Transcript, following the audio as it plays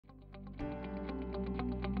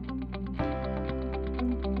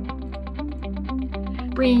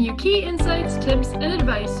bringing you key insights, tips, and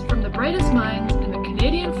advice from the brightest minds in the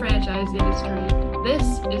Canadian franchise industry. This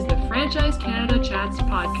is the Franchise Canada Chats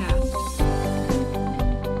podcast.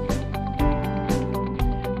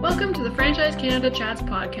 Welcome to the Franchise Canada Chats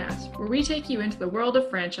podcast, where we take you into the world of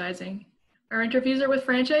franchising. Our interviews are with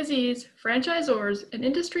franchisees, franchisors, and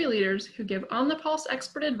industry leaders who give on-the-pulse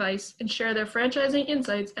expert advice and share their franchising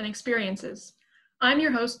insights and experiences. I'm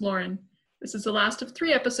your host, Lauren. This is the last of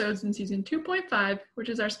 3 episodes in Season 2.5, which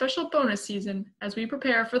is our special bonus season as we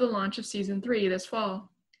prepare for the launch of Season 3 this fall.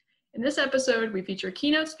 In this episode, we feature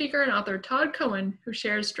keynote speaker and author Todd Cohen, who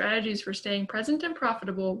shares strategies for staying present and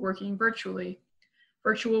profitable working virtually.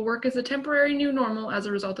 Virtual work is a temporary new normal as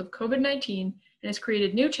a result of COVID-19 and has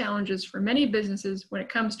created new challenges for many businesses when it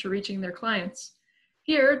comes to reaching their clients.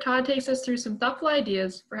 Here, Todd takes us through some thoughtful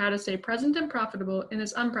ideas for how to stay present and profitable in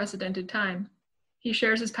this unprecedented time. He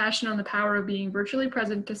shares his passion on the power of being virtually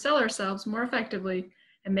present to sell ourselves more effectively,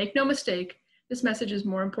 and make no mistake, this message is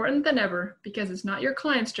more important than ever because it's not your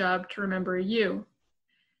client's job to remember you.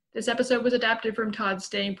 This episode was adapted from Todd's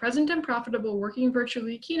Staying Present and Profitable Working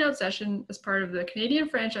Virtually keynote session as part of the Canadian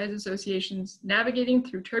Franchise Association's Navigating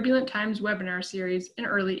Through Turbulent Times webinar series in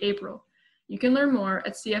early April. You can learn more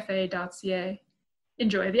at cfa.ca.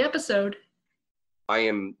 Enjoy the episode. I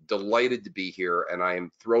am delighted to be here, and I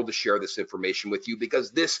am thrilled to share this information with you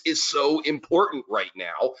because this is so important right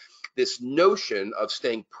now, this notion of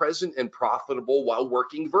staying present and profitable while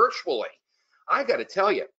working virtually. I got to tell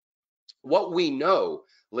you, what we know,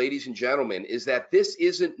 ladies and gentlemen, is that this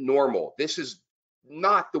isn't normal. This is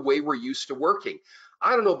not the way we're used to working.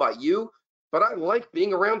 I don't know about you, but I like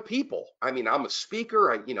being around people. I mean, I'm a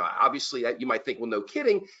speaker. Obviously you might think, well, no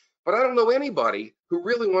kidding. But I don't know anybody who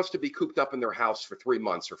really wants to be cooped up in their house for 3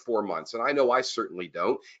 months or 4 months. And I know I certainly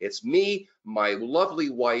don't. It's me, my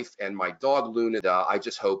lovely wife, and my dog, Luna. I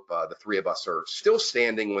just hope the 3 of us are still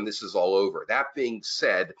standing when this is all over. That being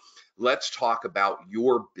said, let's talk about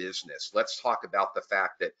your business. Let's talk about the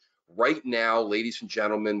fact that right now, ladies and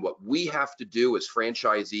gentlemen, what we have to do as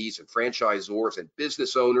franchisees and franchisors and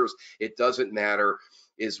business owners, it doesn't matter,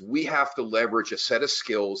 is we have to leverage a set of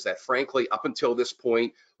skills that, frankly, up until this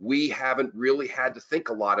point, we haven't really had to think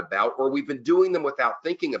a lot about, or we've been doing them without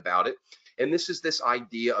thinking about it. And this is this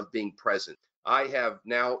idea of being present. I have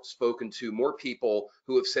now spoken to more people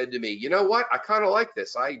who have said to me, you know what, I kind of like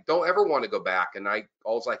this. I don't ever want to go back. And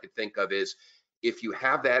all I could think of is, if you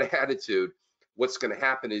have that attitude, what's going to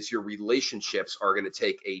happen is your relationships are going to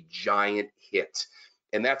take a giant hit.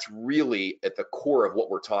 And that's really at the core of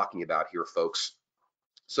what we're talking about here, folks.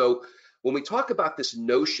 So when we talk about this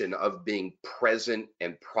notion of being present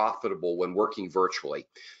and profitable when working virtually,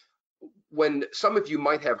 when some of you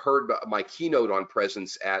might have heard my keynote on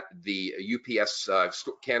presence at the UPS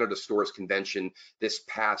Canada Stores Convention this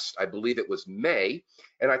past, I believe it was May,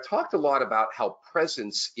 and I talked a lot about how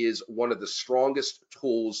presence is one of the strongest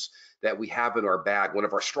tools that we have in our bag, one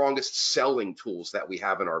of our strongest selling tools that we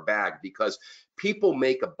have in our bag, because people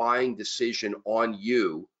make a buying decision on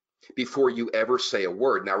you before you ever say a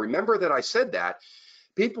word. Now, remember that I said that.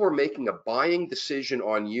 People are making a buying decision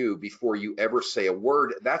on you before you ever say a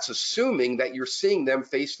word. That's assuming that you're seeing them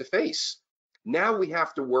face to face. Now we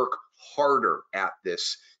have to work harder at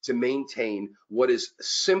this to maintain what is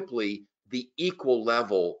simply the equal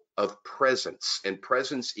level of presence. And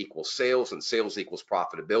presence equals sales, and sales equals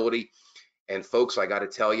profitability. And folks, I got to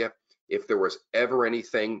tell you, if there was ever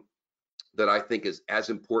anything that I think is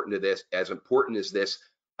as important as this,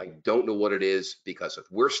 I don't know what it is, because if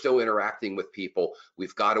we're still interacting with people,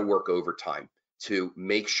 we've got to work overtime to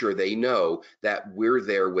make sure they know that we're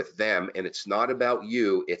there with them, and it's not about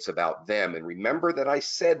you, it's about them. And remember that I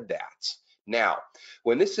said that. Now,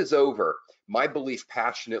 when this is over, my belief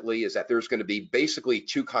passionately is that there's going to be basically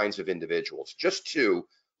 2 kinds of individuals, just 2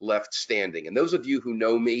 left standing. And those of you who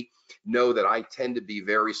know me know that I tend to be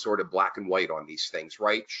very sort of black and white on these things,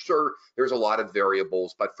 right? Sure, there's a lot of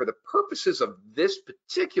variables, but for the purposes of this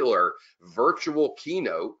particular virtual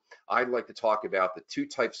keynote, I'd like to talk about the 2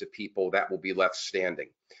 types of people that will be left standing.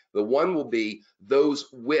 The one will be those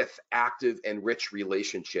with active and rich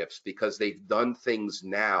relationships, because they've done things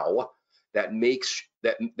now that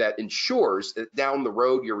ensures that down the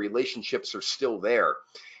road your relationships are still there.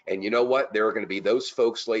 And you know what? There are going to be those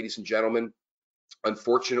folks, ladies and gentlemen,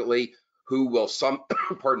 unfortunately, who will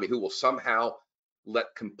somehow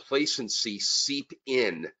let complacency seep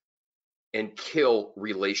in and kill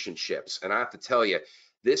relationships. And I have to tell you,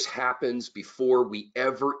 this happens before we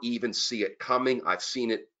ever even see it coming. I've seen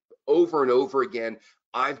it over and over again.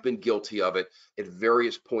 I've been guilty of it at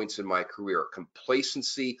various points in my career.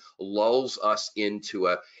 Complacency lulls us into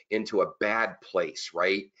a bad place,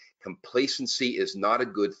 right? Complacency is not a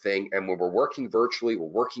good thing. And when we're working virtually, we're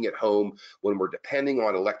working at home, when we're depending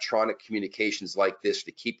on electronic communications like this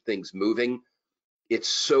to keep things moving, it's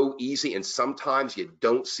so easy, and sometimes you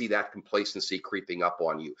don't see that complacency creeping up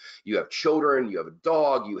on you. You have children, you have a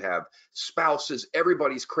dog, you have spouses,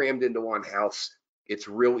 everybody's crammed into one house. It's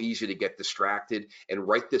real easy to get distracted. And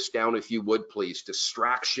write this down if you would, please.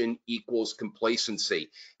 Distraction equals complacency.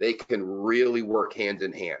 They can really work hand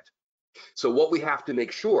in hand. So what we have to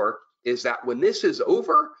make sure is that when this is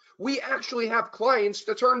over, we actually have clients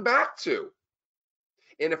to turn back to.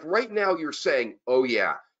 And if right now you're saying, oh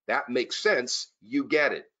yeah, that makes sense, you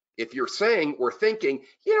get it. If you're saying or thinking,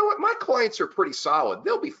 you know what, my clients are pretty solid,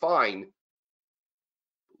 they'll be fine,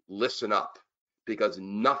 listen up, because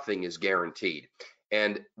nothing is guaranteed.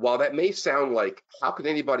 And while that may sound like, how could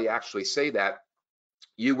anybody actually say that?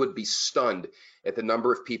 You would be stunned at the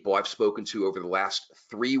number of people I've spoken to over the last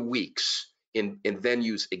 3 weeks in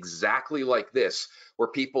venues exactly like this, where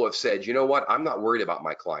people have said, you know what, I'm not worried about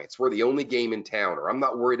my clients. We're the only game in town, or I'm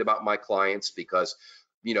not worried about my clients because,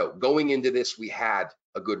 you know, going into this, we had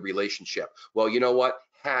a good relationship. Well, you know what?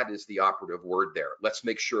 Had is the operative word there. Let's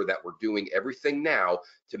make sure that we're doing everything now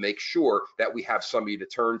to make sure that we have somebody to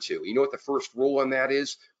turn to. You know what the first rule on that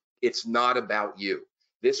is? It's not about you.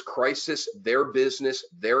 This crisis, their business,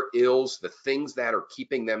 their ills, the things that are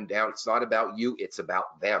keeping them down, it's not about you, it's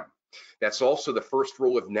about them. That's also the first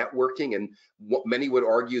rule of networking, and what many would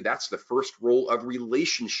argue that's the first rule of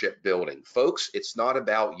relationship building. Folks, it's not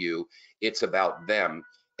about you, it's about them,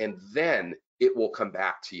 and then it will come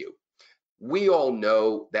back to you. We all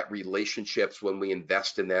know that relationships, when we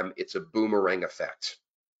invest in them, it's a boomerang effect.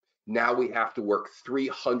 Now we have to work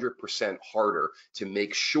 300% harder to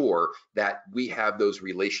make sure that we have those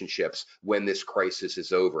relationships when this crisis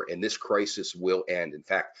is over, and this crisis will end. In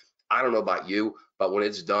fact, I don't know about you, but when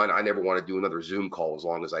it's done, I never want to do another Zoom call as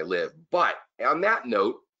long as I live. But on that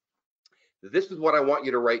note, this is what I want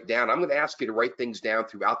you to write down. I'm going to ask you to write things down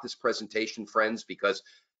throughout this presentation, friends, because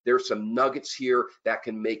there's some nuggets here that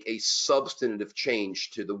can make a substantive change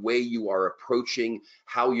to the way you are approaching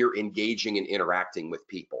how you're engaging and interacting with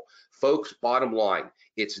people. Folks, bottom line,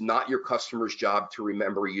 it's not your customer's job to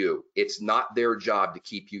remember you. It's not their job to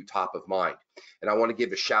keep you top of mind. And I want to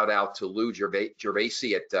give a shout out to Lou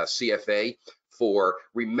Gervasi at CFA for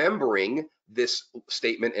remembering this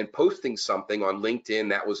statement and posting something on LinkedIn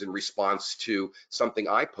that was in response to something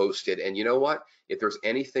I posted. And you know what? If there's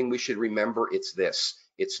anything we should remember, it's this.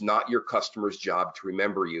 It's not your customer's job to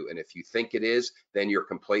remember you. And if you think it is, then you're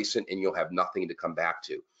complacent and you'll have nothing to come back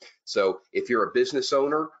to. So if you're a business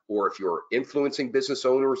owner, or if you're influencing business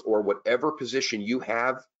owners, or whatever position you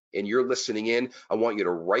have and you're listening in, I want you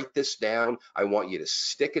to write this down. I want you to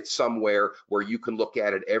stick it somewhere where you can look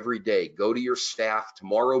at it every day. Go to your staff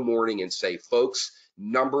tomorrow morning and say, folks,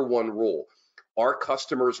 number one rule, our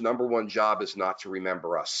customers' number one job is not to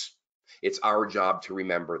remember us. It's our job to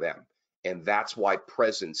remember them. And that's why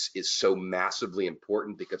presence is so massively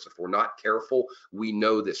important, because if we're not careful, we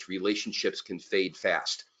know this, relationships can fade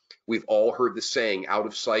fast. We've all heard the saying, out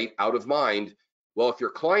of sight, out of mind. Well, if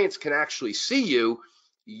your clients can actually see you,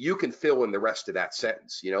 you can fill in the rest of that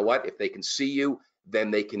sentence. You know what? If they can see you,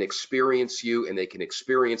 then they can experience you, and they can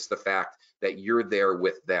experience the fact that you're there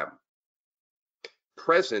with them.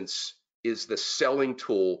 Presence is the selling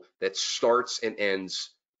tool that starts and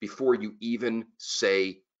ends before you even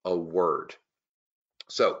say a word.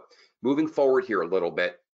 So moving forward here a little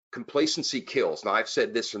bit, complacency kills. Now, I've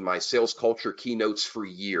said this in my sales culture keynotes for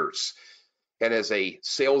years. And as a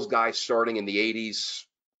sales guy starting in the 80s,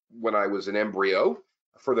 when I was an embryo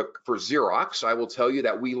for Xerox, I will tell you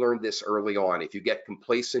that we learned this early on. If you get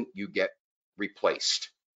complacent, you get replaced.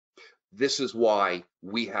 This is why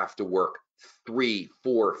we have to work 300,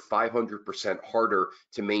 400, 500% harder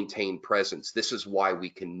to maintain presence. This is why we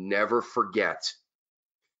can never forget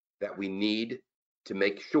that we need to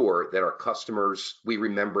make sure that our customers, we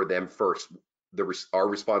remember them first. Our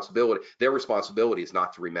responsibility, their responsibility is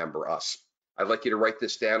not to remember us. I'd like you to write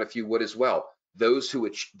this down if you would as well. Those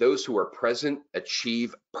who are present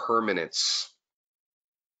achieve permanence.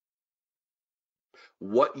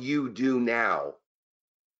 What you do now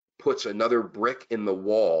puts another brick in the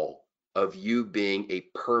wall of you being a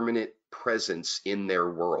permanent presence in their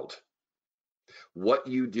world. What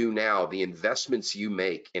you do now, the investments you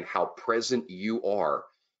make in how present you are,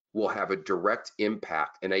 will have a direct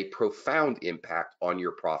impact and a profound impact on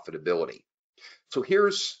your profitability. So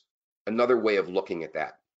here's another way of looking at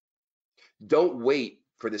that. Don't wait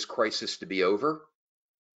for this crisis to be over.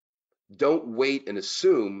 Don't wait and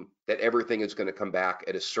assume that everything is going to come back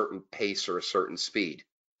at a certain pace or a certain speed.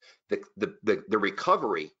 The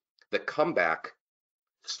recovery, the comeback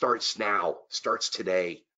starts now, starts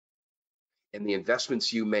today. And the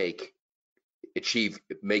investments you make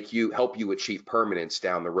help you achieve permanence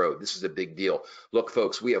down the road. This is a big deal. Look,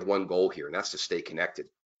 folks, we have one goal here, and that's to stay connected.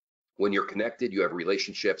 When you're connected, you have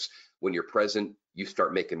relationships. When you're present, you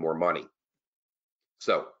start making more money.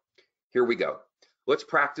 So here we go. Let's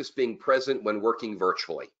practice being present when working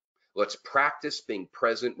virtually. Let's practice being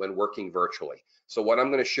present when working virtually. So what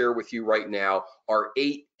I'm going to share with you right now are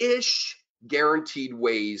 8-ish guaranteed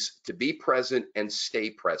ways to be present and stay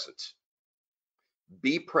present.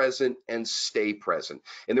 Be present and stay present.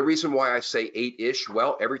 And the reason why I say 8-ish,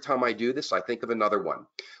 well, every time I do this, I think of another one.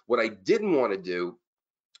 What I didn't want to do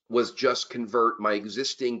was just convert my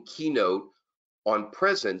existing keynote on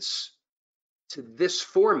presence to this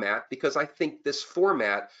format, because I think this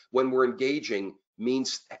format, when we're engaging,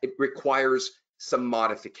 means it requires some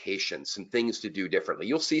modifications, some things to do differently.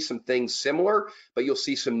 You'll see some things similar, but you'll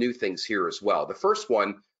see some new things here as well. The first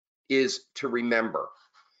one is to remember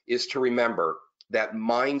that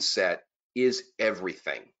mindset is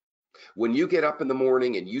everything. When you get up in the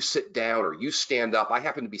morning and you sit down or you stand up, I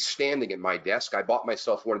happen to be standing at my desk. I bought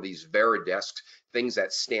myself one of these Veridesks, things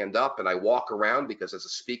that stand up, and I walk around because as a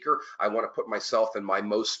speaker, I want to put myself in my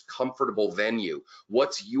most comfortable venue.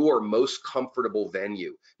 What's your most comfortable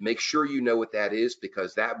venue? Make sure you know what that is,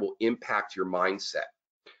 because that will impact your mindset.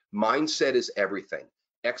 Mindset is everything.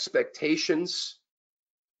 Expectations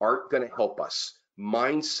aren't going to help us.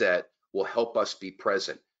 Mindset will help us be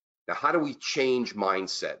present. Now, how do we change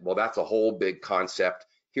mindset? Well, that's a whole big concept.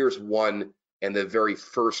 Here's one, and the very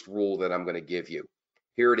first rule that I'm going to give you.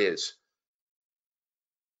 Here it is.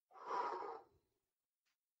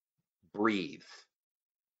 Breathe.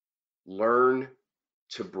 Learn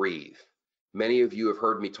to breathe. Many of you have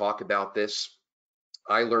heard me talk about this.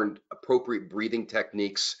 I learned appropriate breathing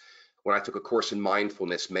techniques when I took a course in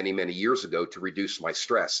mindfulness many, many years ago to reduce my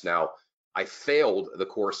stress. Now, I failed the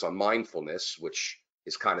course on mindfulness, which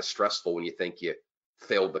is kind of stressful when you think you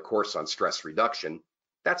failed the course on stress reduction.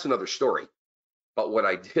 That's another story. But what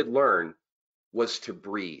I did learn was to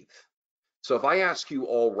breathe. So if I ask you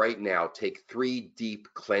all right now, take 3 deep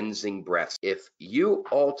cleansing breaths. If you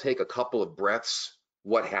all take a couple of breaths,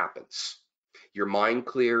 what happens? Your mind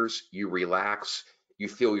clears, you relax, you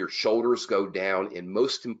feel your shoulders go down, and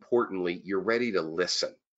most importantly, you're ready to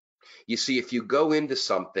listen. You see, if you go into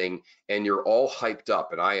something and you're all hyped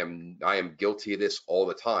up, and I am guilty of this all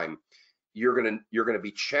the time, you're gonna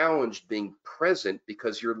be challenged being present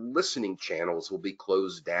because your listening channels will be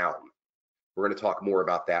closed down. We're going to talk more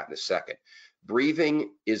about that in a second.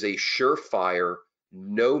 Breathing is a surefire,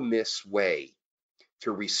 no miss way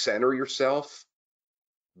to recenter yourself,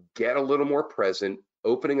 get a little more present,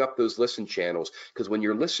 opening up those listen channels, because when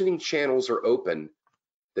your listening channels are open,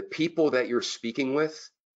 the people that you're speaking with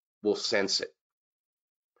will sense it.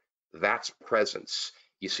 That's presence.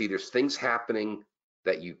 You see, there's things happening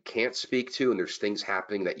that you can't speak to, and there's things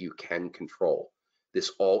happening that you can control.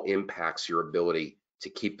 This all impacts your ability to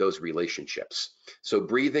keep those relationships. So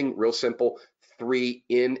breathing, real simple, 3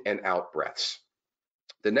 in and out breaths.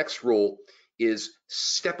 The next rule is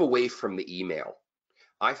step away from the email.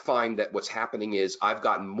 I find that what's happening is I've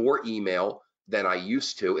gotten more email than I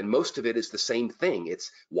used to, and most of it is the same thing.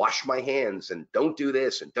 It's wash my hands and don't do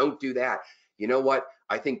this and don't do that. You know what?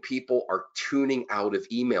 I think people are tuning out of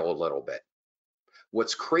email a little bit.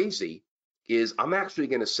 What's crazy is I'm actually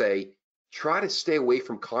going to say, try to stay away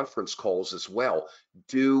from conference calls as well.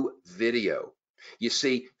 Do video. You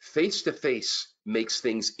see, face-to-face makes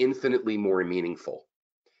things infinitely more meaningful.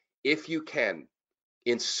 If you can,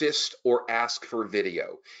 insist or ask for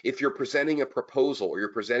video. If you're presenting a proposal or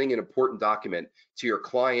you're presenting an important document to your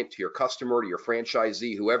client, to your customer, to your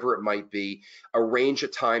franchisee, whoever it might be, arrange a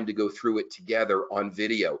time to go through it together on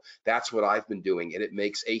video. That's what I've been doing, and it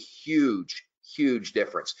makes a huge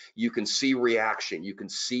difference. You can see reaction, you can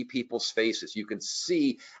see people's faces, you can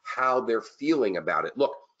see how they're feeling about it.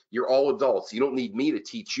 Look, you're all adults. You don't need me to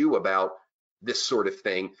teach you about this sort of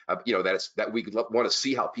thing, that we want to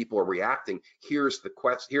see how people are reacting. Here's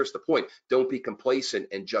the point. Don't be complacent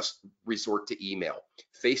and just resort to email.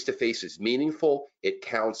 Face-to-face is meaningful, it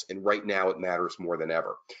counts, and right now it matters more than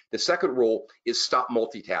ever. The second rule is stop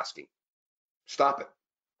multitasking. Stop it.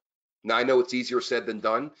 Now, I know it's easier said than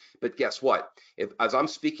done, but guess what? As I'm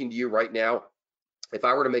speaking to you right now, if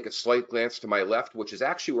I were to make a slight glance to my left, which is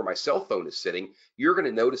actually where my cell phone is sitting, you're going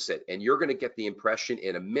to notice it, and you're going to get the impression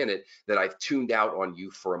in a minute that I've tuned out on you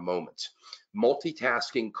for a moment.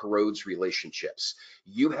 Multitasking corrodes relationships.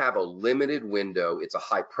 You have a limited window, it's a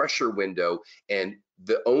high pressure window, and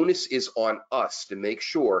the onus is on us to make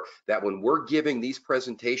sure that when we're giving these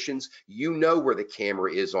presentations, you know where the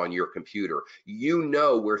camera is on your computer. You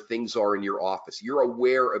know where things are in your office. You're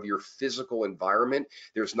aware of your physical environment.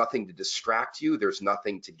 There's nothing to distract you. There's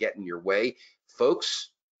nothing to get in your way. Folks,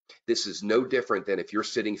 this is no different than if you're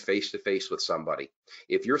sitting face to face with somebody.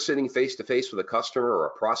 If you're sitting face to face with a customer or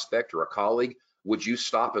a prospect or a colleague, would you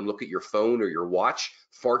stop and look at your phone or your watch?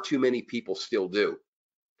 Far too many people still do.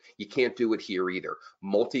 You can't do it here either.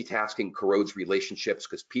 Multitasking corrodes relationships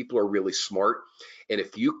because people are really smart. And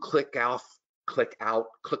if you click out,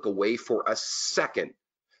 click away for a second,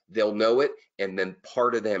 they'll know it, and then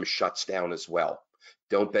part of them shuts down as well.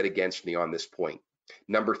 Don't bet against me on this point.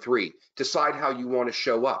 Number 3, decide how you want to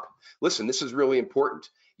show up. Listen, this is really important.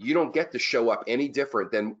 You don't get to show up any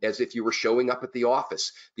different than as if you were showing up at the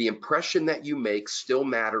office. The impression that you make still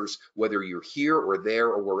matters whether you're here or there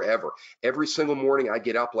or wherever. Every single morning I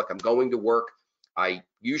get up like I'm going to work. I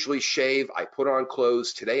usually shave, I put on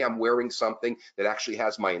clothes. Today I'm wearing something that actually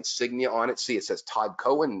has my insignia on it. See, it says Todd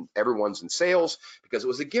Cohen, everyone's in sales, because it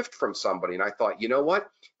was a gift from somebody. And I thought, you know what?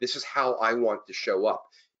 This is how I want to show up.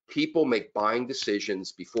 People make buying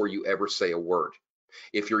decisions before you ever say a word.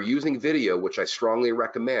 If you're using video, which I strongly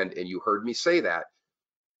recommend, and you heard me say that,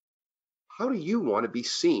 how do you want to be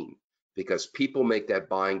seen? Because people make that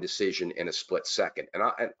buying decision in a split second. And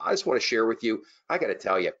I just want to share with you, I got to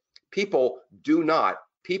tell you, people do not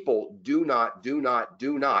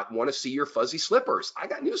want to see your fuzzy slippers. I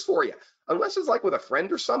got news for you. Unless it's like with a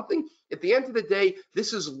friend or something, at the end of the day,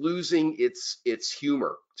 this is losing its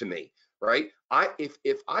humor to me, right?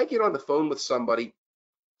 If I get on the phone with somebody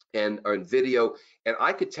and on video, and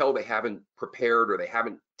I could tell they haven't prepared or they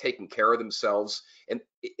haven't taken care of themselves, and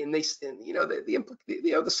you know,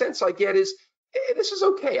 the sense I get is, hey, this is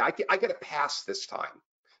okay. I get a pass this time.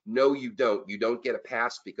 No, you don't. You don't get a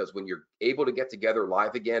pass, because when you're able to get together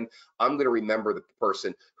live again, I'm going to remember the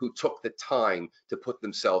person who took the time to put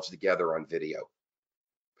themselves together on video.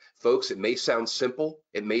 Folks, it may sound simple.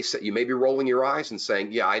 You may be rolling your eyes and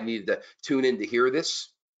saying, yeah, I needed to tune in to hear this.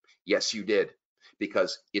 Yes, you did,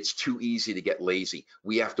 because it's too easy to get lazy.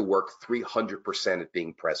 We have to work 300% at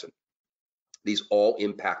being present. These all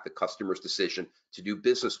impact the customer's decision to do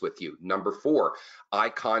business with you. Number 4, eye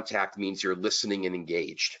contact means you're listening and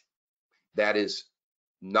engaged. That is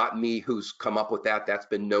not me who's come up with that. That's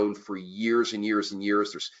been known for years and years and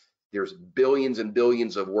years. There's billions and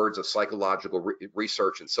billions of words of psychological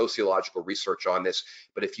research and sociological research on this.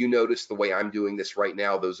 But if you notice the way I'm doing this right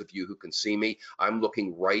now, those of you who can see me, I'm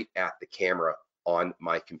looking right at the camera on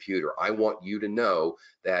my computer. I want you to know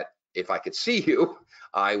that if I could see you,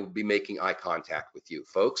 I would be making eye contact with you.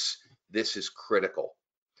 Folks, this is critical.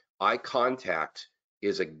 Eye contact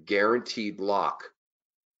is a guaranteed lock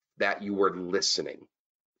that you are listening.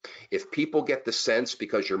 If people get the sense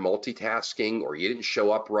because you're multitasking, or you didn't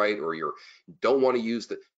show up right, or you don't want to use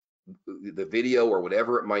the video or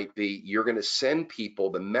whatever it might be, you're going to send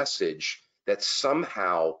people the message that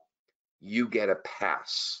somehow you get a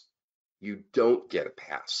pass. You don't get a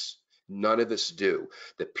pass. None of us do.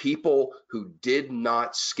 The people who did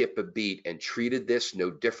not skip a beat and treated this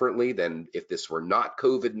no differently than if this were not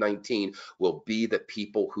COVID-19 will be the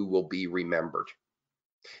people who will be remembered.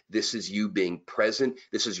 This is you being present.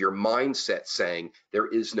 This is your mindset saying there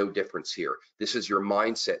is no difference here. This is your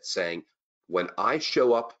mindset saying, when I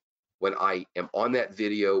show up, when I am on that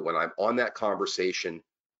video, when I'm on that conversation,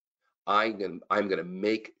 I'm going to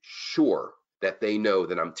make sure that they know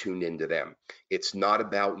that I'm tuned into them. It's not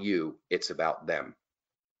about you, it's about them.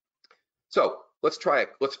 So let's try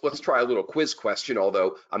a little quiz question,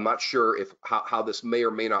 although I'm not sure how this may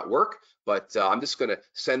or may not work, but I'm just going to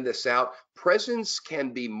send this out. Presence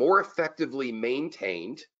can be more effectively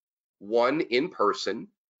maintained: 1, in person;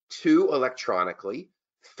 2, electronically;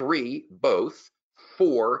 3, both;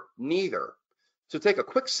 4, neither. So take a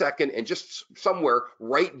quick second and just somewhere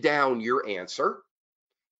write down your answer.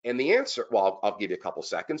 And the answer, well, I'll give you a couple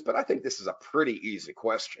seconds, but I think this is a pretty easy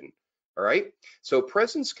question. All right. So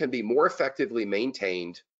presence can be more effectively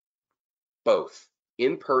maintained both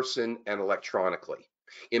in person and electronically.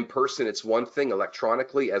 In person, it's one thing.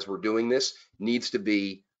 Electronically, as we're doing this, needs to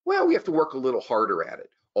be, well, we have to work a little harder at it.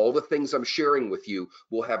 All the things I'm sharing with you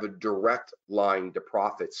will have a direct line to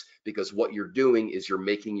profits, because what you're doing is you're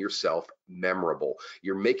making yourself memorable.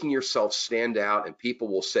 You're making yourself stand out, and people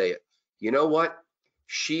will say, you know what?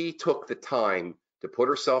 She took the time to put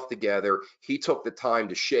herself together. He took the time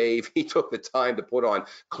to shave. He took the time to put on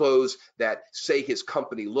clothes that say his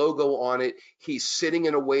company logo on it. He's sitting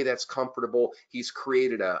in a way that's comfortable. He's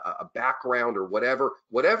created a background or whatever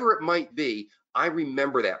it might be. I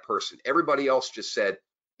remember that person. Everybody else just said,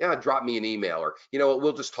 yeah, drop me an email, or, you know what,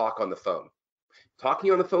 we'll just talk on the phone.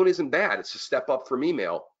 Talking on the phone isn't bad. It's a step up from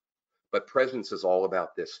email, but presence is all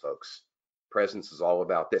about this, folks. Presence is all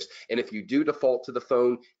about this. And if you do default to the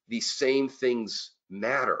phone, these same things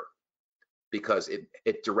matter, because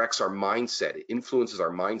it directs our mindset. It influences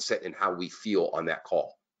our mindset and how we feel on that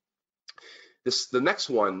call. The next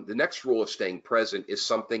rule of staying present is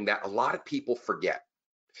something that a lot of people forget.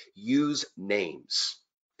 Use names.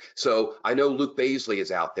 So I know Luke Baisley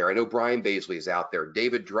is out there. I know Brian Baisley is out there.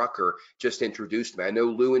 David Drucker just introduced me. I know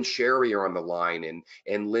Lou and Sherry are on the line,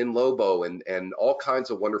 and Lynn Lobo, and all kinds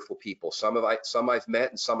of wonderful people. Some I've met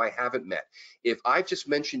and some I haven't met. If I just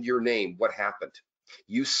mentioned your name, what happened?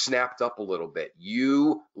 You snapped up a little bit.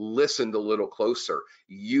 You listened a little closer.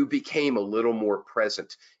 You became a little more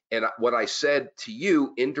present. And what I said to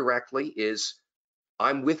you indirectly is,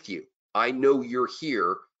 I'm with you. I know you're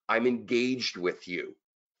here. I'm engaged with you.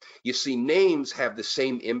 You see, names have the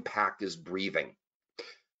same impact as breathing.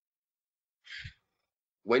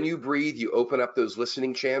 When you breathe, you open up those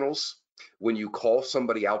listening channels. When you call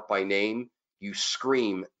somebody out by name, you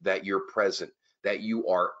scream that you're present, that you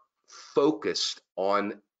are focused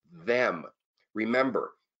on them.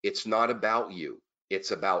 Remember, it's not about you,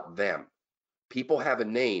 it's about them. People have a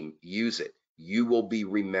name, use it. You will be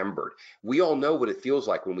remembered. We all know what it feels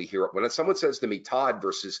like when we hear it. When someone says to me, Todd,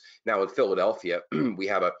 versus now in Philadelphia, we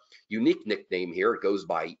have a unique nickname here. It goes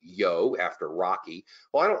by Yo, after Rocky.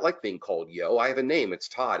 Well, I don't like being called Yo. I have a name, it's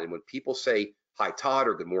Todd. And when people say, hi, Todd,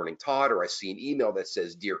 or good morning, Todd, or I see an email that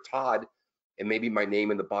says, dear Todd, and maybe my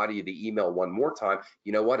name in the body of the email one more time,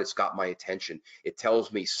 you know what? It's got my attention. It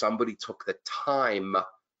tells me somebody took the time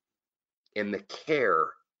and the care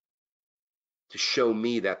to show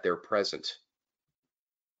me that they're present.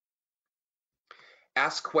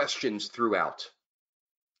 Ask questions throughout.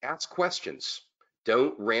 Ask questions.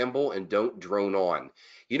 Don't ramble and don't drone on.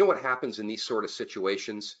 You know what happens in these sort of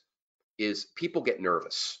situations is people get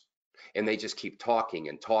nervous and they just keep talking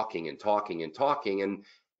and talking and talking and talking, and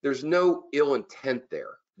there's no ill intent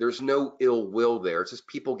there. There's no ill will there. It's just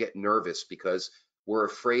people get nervous because we're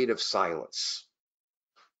afraid of silence.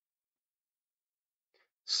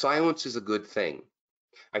 Silence is a good thing.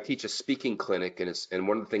 I teach a speaking clinic, and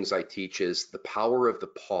one of the things I teach is the power of the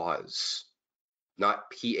pause. Not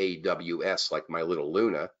P-A-W-S like my little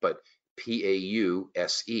Luna, but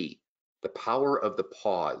P-A-U-S-E, the power of the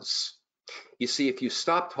pause. You see, if you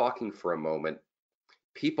stop talking for a moment,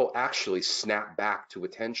 people actually snap back to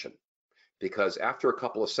attention, because after a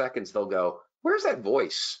couple of seconds, they'll go, where's that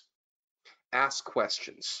voice? Ask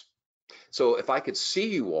questions. So if I could see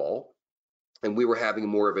you all, and we were having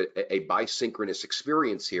more of a bisynchronous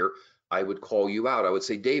experience here, I would call you out. I would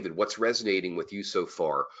say, David, what's resonating with you so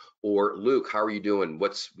far? Or Luke, how are you doing?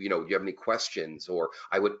 Do you have any questions? Or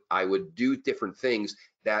I would do different things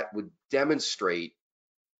that would demonstrate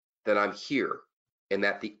that I'm here and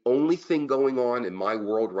that the only thing going on in my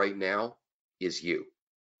world right now is you.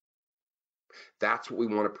 That's what we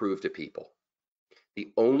want to prove to people.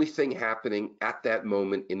 The only thing happening at that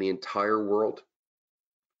moment in the entire world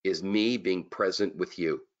is me being present with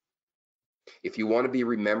you. If you want to be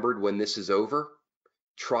remembered when this is over,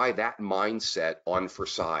 try that mindset on for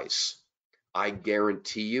size. I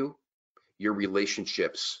guarantee you, your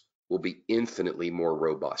relationships will be infinitely more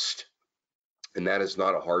robust. And that is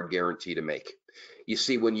not a hard guarantee to make. You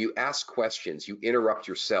see, when you ask questions, you interrupt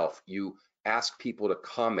yourself, you ask people to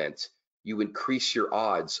comment, you increase your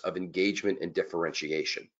odds of engagement and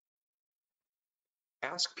differentiation.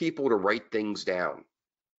 Ask people to write things down.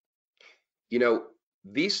 You know,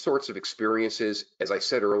 these sorts of experiences, as I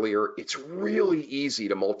said earlier, it's really easy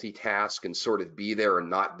to multitask and sort of be there and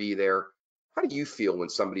not be there. How do you feel when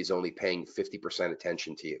somebody's only paying 50%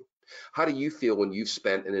 attention to you? How do you feel when you've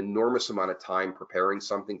spent an enormous amount of time preparing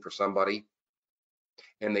something for somebody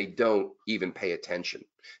and they don't even pay attention?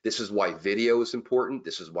 This is why video is important.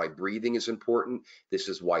 This is why breathing is important. This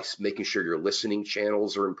is why making sure your listening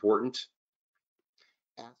channels are important.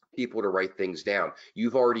 Ask people to write things down.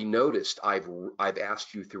 You've already noticed I've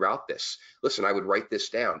asked you throughout this. Listen, I would write this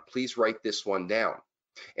down. Please write this one down.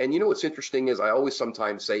 And you know what's interesting is I always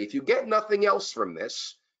sometimes say, if you get nothing else from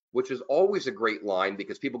this, which is always a great line,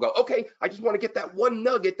 because people go, okay, I just want to get that one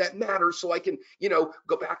nugget that matters so I can,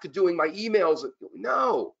 go back to doing my emails.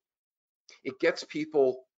 No, it gets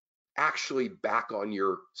people actually back on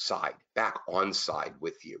your side, back on side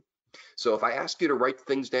with you. So if I ask you to write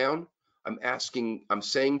things down, I'm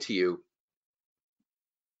saying to you,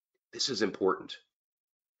 this is important.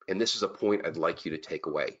 And this is a point I'd like you to take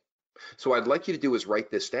away. So what I'd like you to do is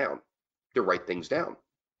write this down, to write things down.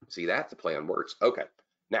 See that? The play on words. Okay.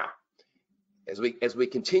 Now, as we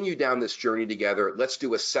continue down this journey together, let's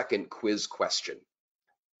do a second quiz question.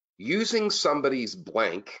 Using somebody's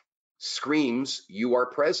blank screams you are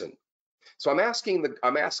present. So I'm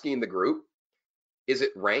asking the group, is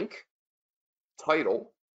it rank,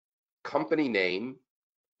 title, company name,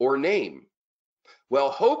 or name? Well,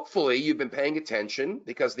 hopefully you've been paying attention,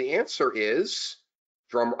 because the answer is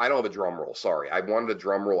drum. I don't have a drum roll. Sorry. I wanted a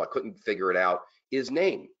drum roll. I couldn't figure it out. Is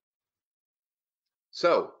name.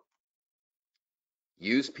 So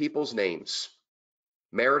use people's names.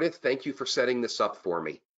 Meredith, thank you for setting this up for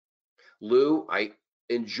me. Lou, I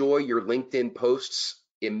enjoy your LinkedIn posts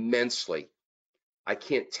immensely. I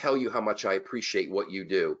can't tell you how much I appreciate what you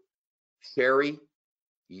do. Sherry,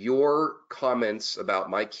 your comments about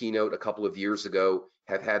my keynote a couple of years ago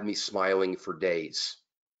have had me smiling for days.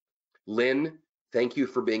 Lynn, thank you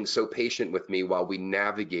for being so patient with me while we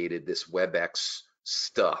navigated this WebEx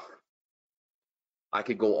stuff. I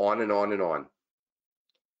could go on and on and on.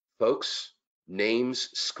 Folks, names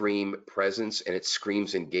scream presence, and it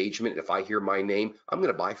screams engagement. If I hear my name, I'm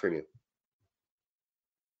going to buy from you.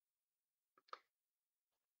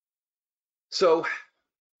 So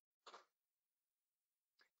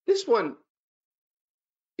this one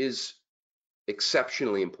is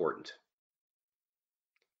exceptionally important.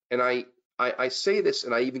 And I say this,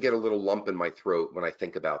 and I even get a little lump in my throat when I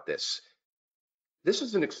think about this. This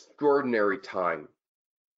is an extraordinary time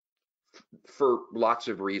for lots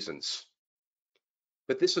of reasons.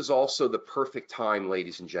 But this is also the perfect time,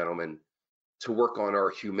 ladies and gentlemen, to work on our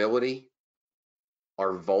humility,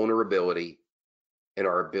 our vulnerability, and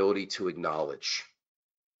our ability to acknowledge.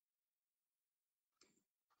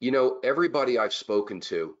 You know, everybody I've spoken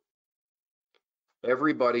to,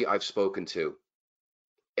 everybody has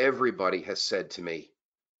said to me,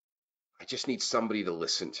 I just need somebody to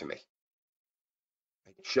listen to me.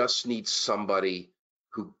 I just need somebody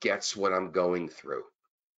who gets what I'm going through.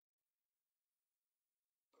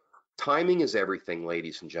 Timing is everything,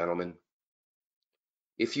 ladies and gentlemen.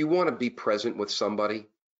 If you want to be present with somebody,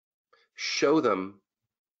 show them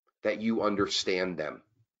that you understand them.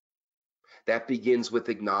 That begins with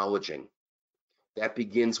acknowledging. That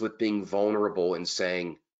begins with being vulnerable and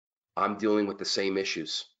saying, I'm dealing with the same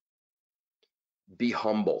issues. Be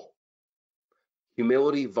humble.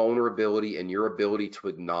 Humility, vulnerability, and your ability to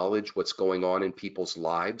acknowledge what's going on in people's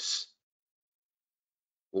lives,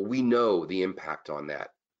 well, we know the impact on that.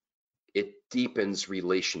 It deepens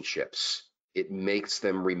relationships. It makes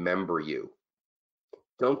them remember you.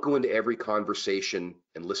 Don't go into every conversation,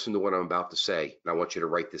 and listen to what I'm about to say, and I want you to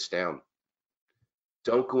write this down.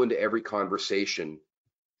 Don't go into every conversation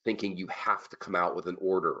thinking you have to come out with an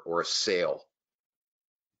order or a sale.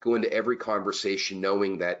 Go into every conversation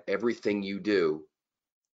knowing that everything you do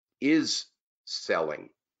is selling.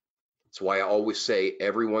 That's why I always say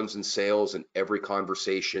everyone's in sales, and every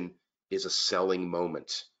conversation is a selling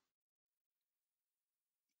moment.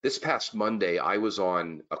 This past Monday, I was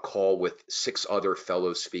on a call with 6 other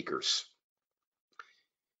fellow speakers,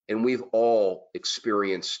 and we've all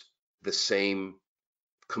experienced the same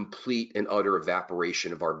complete and utter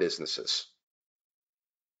evaporation of our businesses.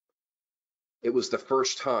 It was the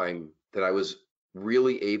first time that I was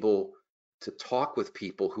really able to talk with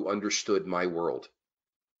people who understood my world.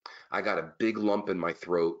 I got a big lump in my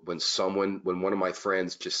throat when one of my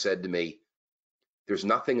friends just said to me, there's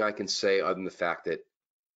nothing I can say other than the fact that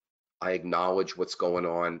I acknowledge what's going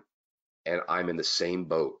on and I'm in the same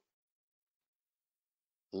boat.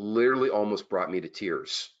 Literally almost brought me to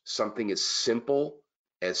tears. Something as simple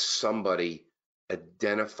as somebody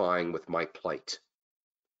identifying with my plight.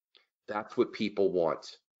 That's what people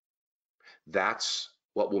want. That's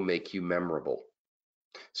what will make you memorable.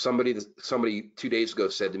 Somebody 2 days ago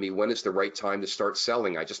said to me, when is the right time to start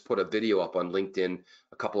selling? I just put a video up on LinkedIn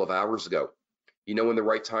a couple of hours ago. You know when the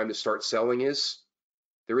right time to start selling is?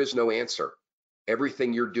 There is no answer.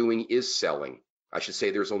 Everything you're doing is selling. I should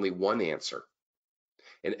say there's only one answer.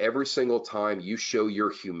 And every single time you show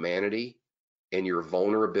your humanity and your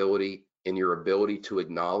vulnerability and your ability to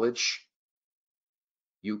acknowledge,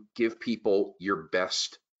 you give people your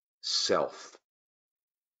best self.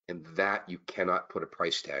 And that you cannot put a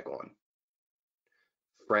price tag on.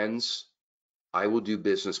 Friends, I will do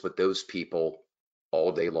business with those people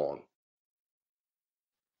all day long.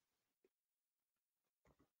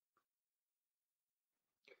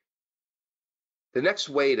 The next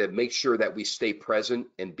way to make sure that we stay present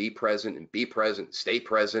and be present and be present, stay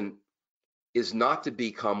present, is not to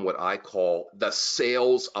become what I call the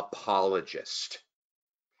sales apologist.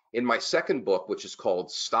 In my second book, which is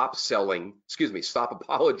called Stop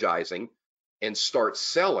Apologizing and Start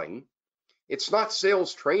Selling, it's not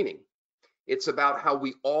sales training. It's about how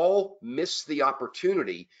we all miss the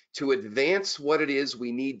opportunity to advance what it is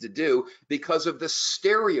we need to do because of the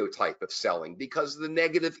stereotype of selling, because of the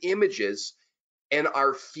negative images and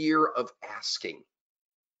our fear of asking.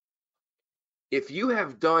 If you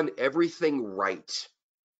have done everything right,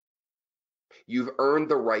 you've earned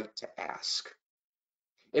the right to ask.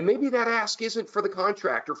 And maybe that ask isn't for the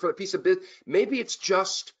contract or for the piece of business. Maybe it's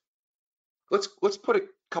just, let's put a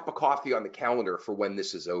cup of coffee on the calendar for when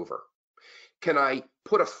this is over. Can I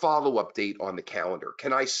put a follow-up date on the calendar?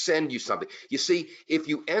 Can I send you something? You see, if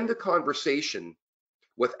you end a conversation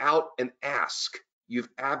without an ask, you've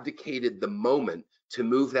abdicated the moment to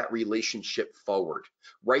move that relationship forward.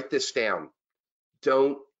 Write this down.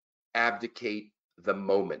 Don't abdicate the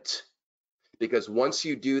moment, because once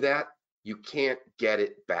you do that, you can't get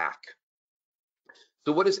it back.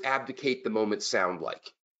 So what does abdicate the moment sound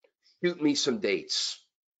like? Shoot me some dates.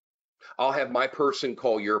 I'll have my person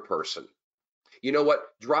call your person. You know what?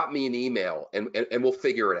 Drop me an email and we'll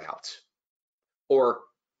figure it out. Or,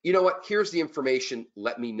 you know what? Here's the information.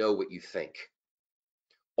 Let me know what you think.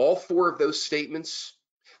 All four of those statements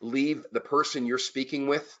leave the person you're speaking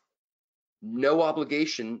with no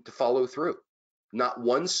obligation to follow through. Not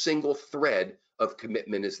one single thread of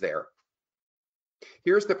commitment is there.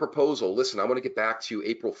 Here's the proposal. Listen, I want to get back to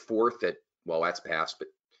April 4th at, well, that's past, but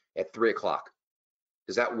at 3 o'clock.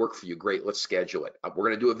 Does that work for you? Great, let's schedule it. We're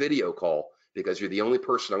going to do a video call because you're the only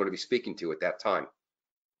person I'm going to be speaking to at that time.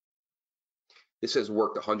 This has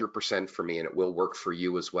worked 100% for me, and it will work for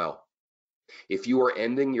you as well. If you are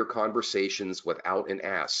ending your conversations without an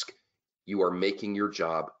ask, you are making your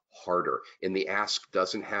job harder. And the ask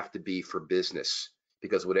doesn't have to be for business,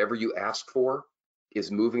 because whatever you ask for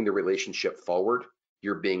is moving the relationship forward.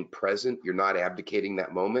 You're being present. You're not abdicating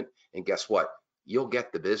that moment. And guess what? You'll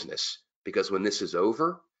get the business, because when this is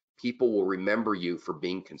over, people will remember you for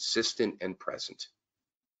being consistent and present.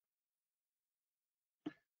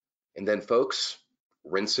 And then, folks,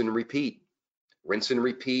 rinse and repeat. Rinse and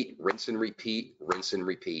repeat, rinse and repeat, rinse and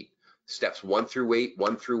repeat. Steps 1 through 8,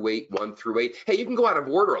 1 through 8, 1 through 8. Hey, you can go out of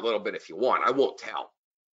order a little bit if you want. I won't tell.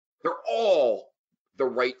 They're all the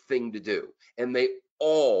right thing to do, and they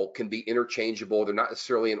all can be interchangeable. They're not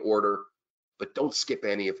necessarily in order, but don't skip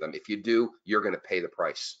any of them. If you do, you're going to pay the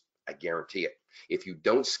price. I guarantee it. If you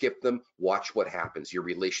don't skip them, watch what happens. Your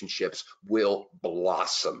relationships will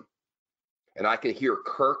blossom. And I can hear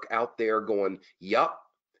Kirk out there going, yup,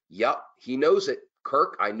 he knows it.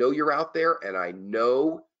 Kirk, I know you're out there, and I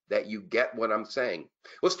know that you get what I'm saying.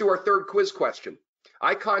 Let's do our third quiz question.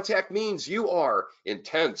 Eye contact means you are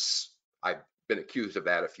intense. I've been accused of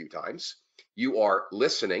that a few times. You are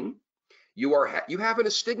listening. You have an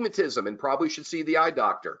astigmatism and probably should see the eye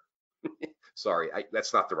doctor. Sorry,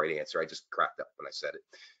 that's not the right answer. I just cracked up when I said it.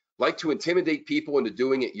 Like to intimidate people into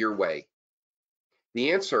doing it your way.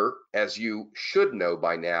 The answer, as you should know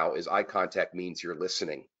by now, is eye contact means you're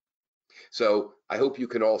listening. So I hope you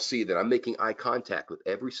can all see that I'm making eye contact with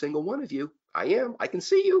every single one of you. I am. I can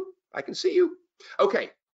see you. I can see you.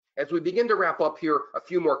 Okay, as we begin to wrap up here, a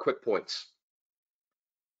few more quick points.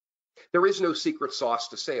 There is no secret sauce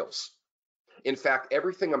to sales. In fact,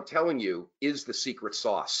 everything I'm telling you is the secret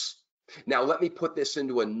sauce. Now, let me put this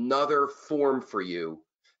into another form for you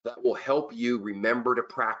that will help you remember to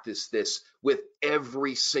practice this with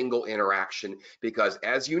every single interaction, because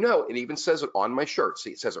as you know, it even says it on my shirt. See,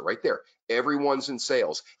 it says it right there. Everyone's in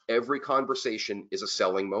sales. Every conversation is a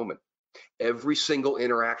selling moment. Every single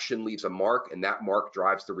interaction leaves a mark, and that mark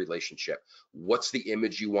drives the relationship. What's the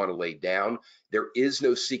image you want to lay down? There is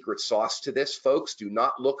no secret sauce to this, folks. Do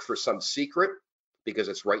not look for some secret, because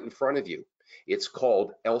it's right in front of you. It's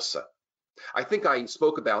called ELSA. I think I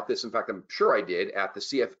spoke about this. In fact, I'm sure I did at the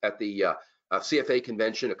CFA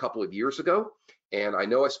convention a couple of years ago. And I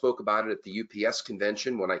know I spoke about it at the UPS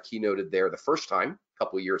convention when I keynoted there the first time, a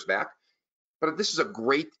couple of years back. But this is a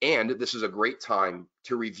great time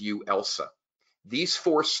to review ELSA. These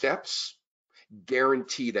 4 steps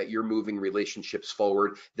guarantee that you're moving relationships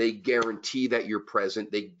forward. They guarantee that you're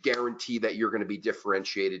present. They guarantee that you're going to be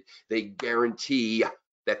differentiated. They guarantee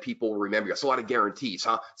that people will remember you. That's a lot of guarantees,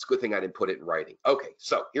 huh? It's a good thing I didn't put it in writing. Okay,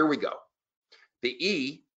 so here we go. The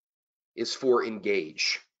E is for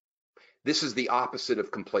engage. This is the opposite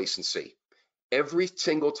of complacency. Every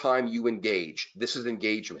single time you engage, this is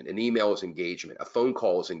engagement. An email is engagement. A phone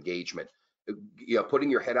call is engagement. You know,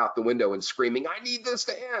 putting your head out the window and screaming, I need this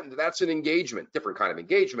to end. That's an engagement. Different kind of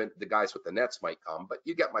engagement. The guys with the nets might come, but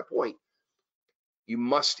you get my point. You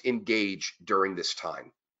must engage during this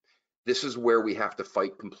time. This is where we have to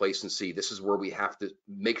fight complacency. This is where we have to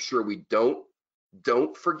make sure we don't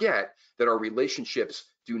forget that our relationships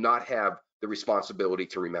do not have the responsibility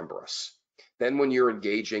to remember us. Then when you're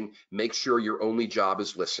engaging, make sure your only job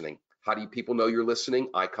is listening. How do people know you're listening?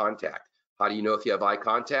 Eye contact. How do you know if you have eye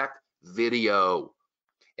contact? Video.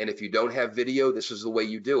 And if you don't have video, this is the way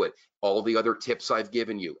you do it. All the other tips I've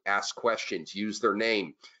given you: ask questions, use their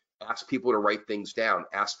name, ask people to write things down,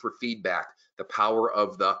 ask for feedback. The power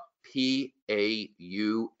of the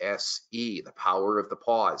PAUSE, the power of the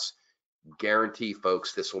pause. Guarantee,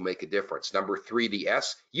 folks, this will make a difference. Number 3, the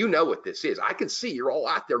S. You know what this is. I can see you're all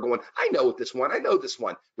out there going, I know what this one, I know this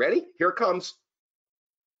one. Ready? Here it comes.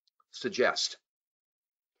 Suggest.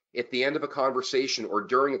 At the end of a conversation or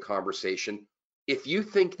during a conversation, if you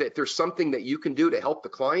think that there's something that you can do to help the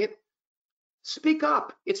client, speak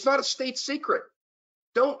up. It's not a state secret.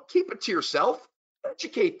 Don't keep it to yourself.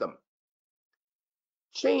 Educate them.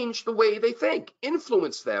 Change the way they think.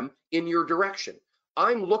 Influence them in your direction.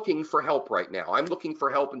 I'm looking for help right now. I'm looking for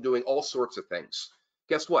help in doing all sorts of things.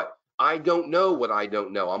 Guess what? I don't know what I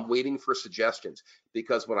don't know. I'm waiting for suggestions,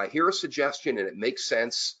 because when I hear a suggestion and it makes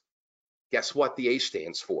sense, guess what the A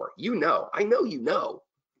stands for? You know. I know you know.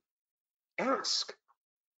 Ask.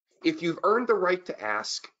 If you've earned the right to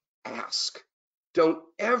ask, ask. Don't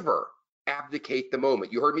ever abdicate the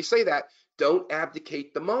moment. You heard me say that. Don't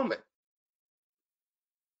abdicate the moment.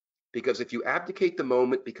 Because if you abdicate the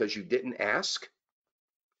moment because you didn't ask,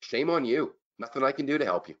 shame on you. Nothing I can do to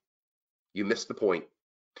help you. You missed the point.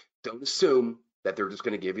 Don't assume that they're just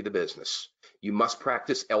going to give you the business. You must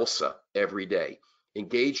practice ELSA every day.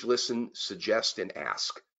 Engage, listen, suggest, and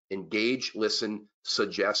ask. Engage, listen,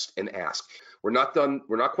 suggest, and ask. We're not done.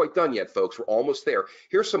 We're not quite done yet, folks. We're almost there.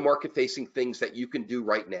 Here's some market-facing things that you can do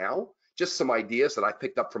right now. Just some ideas that I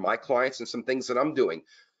picked up from my clients and some things that I'm doing.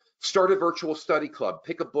 Start a virtual study club.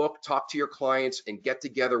 Pick a book, talk to your clients, and get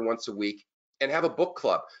together once a week and have a book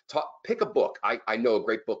club. Pick a book. I know a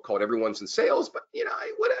great book called Everyone's in Sales, but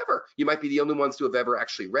whatever. You might be the only ones to have ever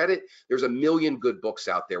actually read it. There's a million good books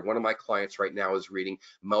out there. One of my clients right now is reading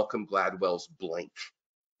Malcolm Gladwell's Blink,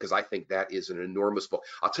 because I think that is an enormous book.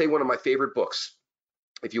 I'll tell you one of my favorite books.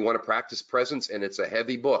 If you want to practice presence, and it's a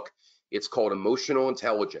heavy book, it's called Emotional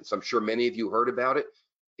Intelligence. I'm sure many of you heard about it.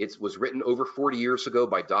 It was written over 40 years ago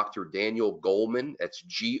by Dr. Daniel Goleman. That's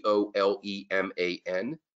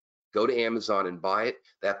Goleman. Go to Amazon and buy it.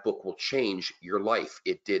 That book will change your life.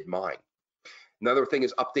 It did mine. Another thing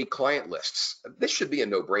is update client lists. This should be a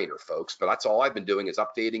no-brainer, folks, but that's all I've been doing is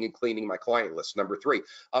updating and cleaning my client list. Number 3,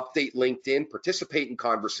 update LinkedIn, participate in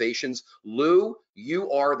conversations. Lou, you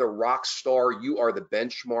are the rock star. You are the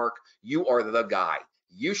benchmark. You are the guy.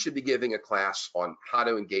 You should be giving a class on how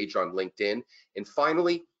to engage on LinkedIn. And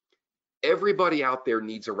finally, everybody out there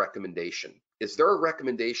needs a recommendation. Is there a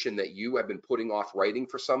recommendation that you have been putting off writing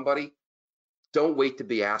for somebody? Don't wait to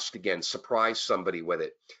be asked again. Surprise somebody with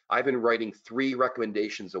it. I've been writing 3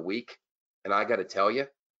 recommendations a week, and I got to tell you,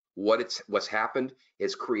 what's happened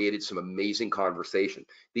is created some amazing conversation.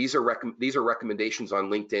 These are recommendations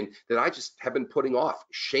on LinkedIn that I just have been putting off.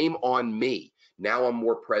 Shame on me. Now I'm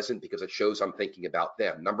more present because it shows I'm thinking about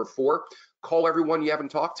them. Number 4, call everyone you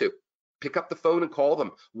haven't talked to. Pick up the phone and call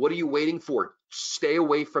them. What are you waiting for? Stay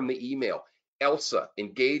away from the email. ELSA,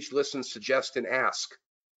 engage, listen, suggest, and ask.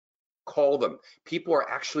 Call them. People are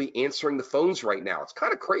actually answering the phones right now. It's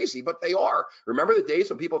kind of crazy, but they are. Remember the days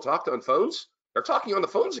when people talked on phones? They're talking on the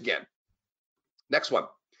phones again. Next one,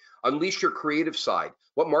 unleash your creative side.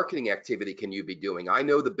 What marketing activity can you be doing? I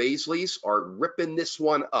know the Baisleys are ripping this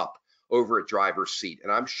one up over at Driver's Seat,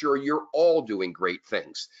 and I'm sure you're all doing great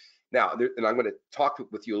things. Now, and I'm going to talk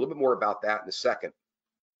with you a little bit more about that in a second.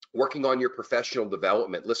 Working on your professional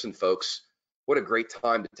development. Listen, folks, what a great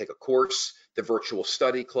time to take a course, the virtual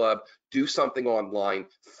study club, do something online,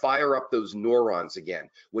 fire up those neurons again.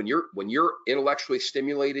 When you're intellectually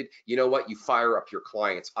stimulated, you know what? You fire up your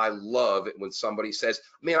clients. I love it when somebody says,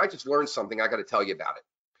 man, I just learned something. I got to tell you about it.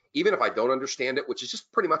 Even if I don't understand it, which is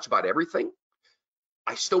just pretty much about everything,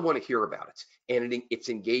 I still want to hear about it. And it's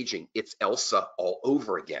engaging. It's ELSA all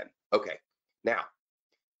over again. Okay, now,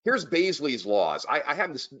 here's Baisley's laws. I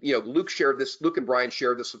have this, Luke and Brian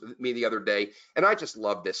shared this with me the other day, and I just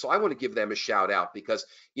love this. So I want to give them a shout out because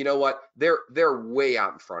you know what? They're way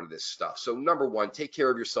out in front of this stuff. So number 1, take care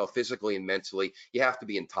of yourself physically and mentally. You have to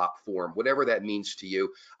be in top form, whatever that means to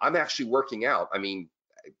you. I'm actually working out. I mean,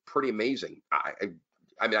 pretty amazing. I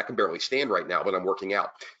mean, I can barely stand right now, but I'm working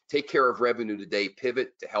out. Take care of revenue today.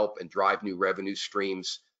 Pivot to help and drive new revenue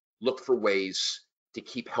streams. Look for ways to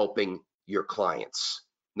keep helping your clients.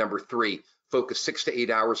 Number 3, focus 6 to 8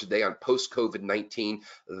 hours a day on post-COVID-19.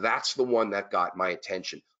 That's the one that got my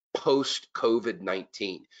attention.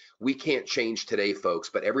 Post-COVID-19. We can't change today, folks,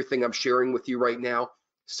 but everything I'm sharing with you right now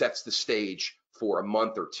sets the stage for a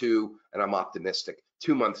month or two, and I'm optimistic.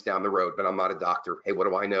 2 months down the road, but I'm not a doctor. Hey, what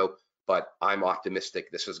do I know? But I'm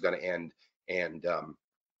optimistic this is going to end. And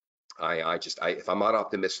if I'm not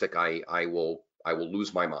optimistic, I will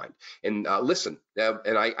lose my mind. And listen,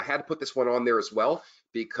 and I had to put this one on there as well,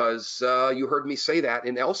 because you heard me say that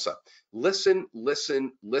in Elsa. Listen,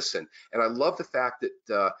 listen, listen. And I love the fact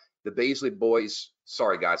that the Baisley boys,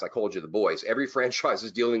 sorry guys, I called you the boys. Every franchise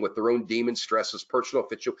is dealing with their own demons, stresses, personal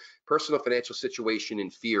financial situation,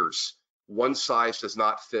 and fears. One size does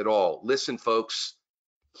not fit all. Listen, folks,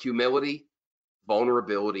 humility,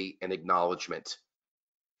 vulnerability, and acknowledgement.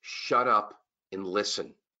 Shut up and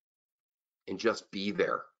listen and just be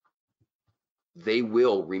there. They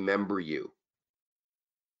will remember you.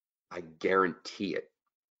 I guarantee it.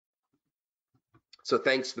 So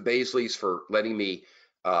thanks to the Baisleys for letting me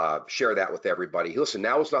share that with everybody. Listen,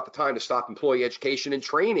 now is not the time to stop employee education and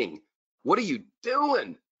training. What are you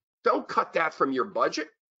doing? Don't cut that from your budget.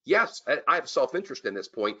 Yes, I have self-interest in this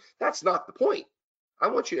point. That's not the point. I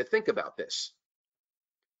want you to think about this.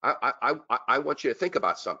 I want you to think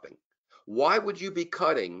about something. Why would you be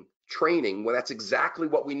cutting training when that's exactly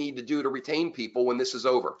what we need to do to retain people when this is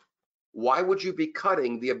over? Why would you be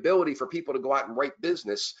cutting the ability for people to go out and write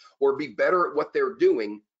business or be better at what they're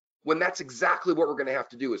doing when that's exactly what we're going to have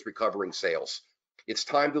to do is recovering sales? It's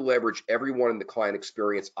time to leverage everyone in the client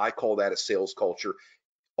experience. I call that a sales culture.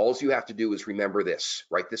 All you have to do is remember this,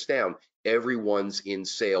 write this down. Everyone's in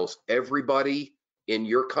sales. Everybody in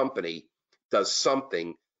your company does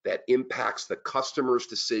something that impacts the customer's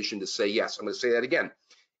decision to say yes. I'm going to say that again.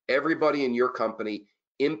 Everybody in your company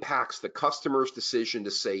impacts the customer's decision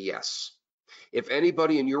to say yes. If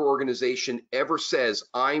anybody in your organization ever says,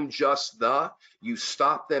 I'm just you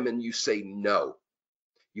stop them and you say no.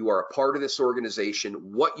 You are a part of this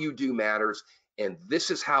organization. What you do matters. And this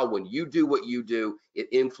is how, when you do what you do, it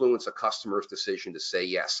influences a customer's decision to say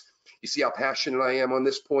yes. You see how passionate I am on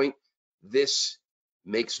this point? This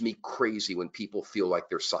makes me crazy when people feel like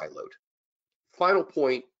they're siloed. Final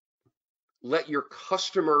point, let your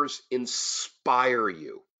customers inspire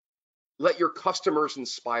you. Let your customers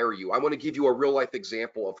inspire you. I want to give you a real life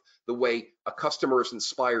example of the way a customer has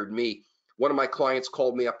inspired me. One of my clients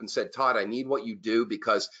called me up and said, Todd, I need what you do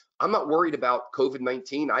because I'm not worried about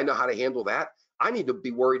COVID-19. I know how to handle that. I need to be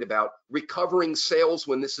worried about recovering sales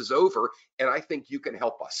when this is over, and I think you can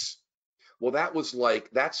help us. Well, that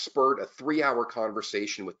spurred a 3-hour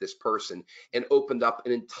conversation with this person and opened up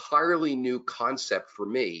an entirely new concept for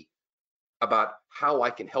me about how I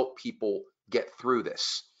can help people get through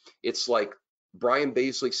this. It's like Brian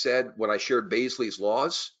Baisley said when I shared Baisley's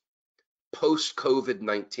laws,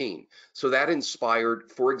 post-COVID-19. So that inspired,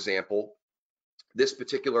 for example, this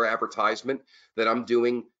particular advertisement that I'm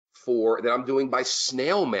doing by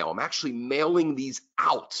snail mail. I'm actually mailing these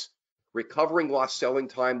out. Recovering lost selling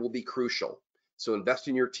time will be crucial. So invest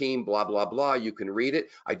in your team, blah, blah, blah. You can read it.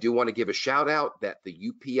 I do want to give a shout out that the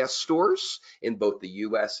UPS stores in both the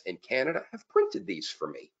US and Canada have printed these for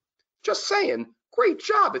me. Just saying, great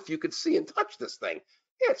job if you could see and touch this thing.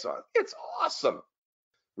 It's awesome.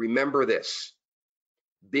 Remember this,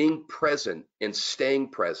 being present and staying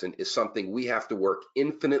present is something we have to work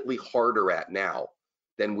infinitely harder at now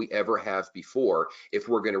than we ever have before if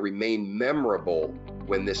we're going to remain memorable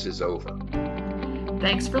when this is over.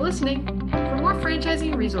 Thanks for listening. For more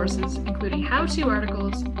franchising resources, including how-to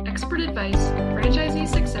articles, expert advice, franchisee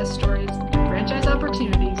success stories, and franchise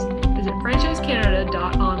opportunities, visit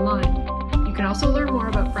franchisecanada.online. You can also learn more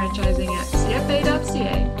about franchising at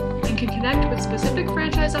cfa.ca and can connect with specific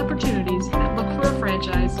franchise opportunities at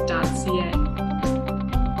lookforafranchise.ca.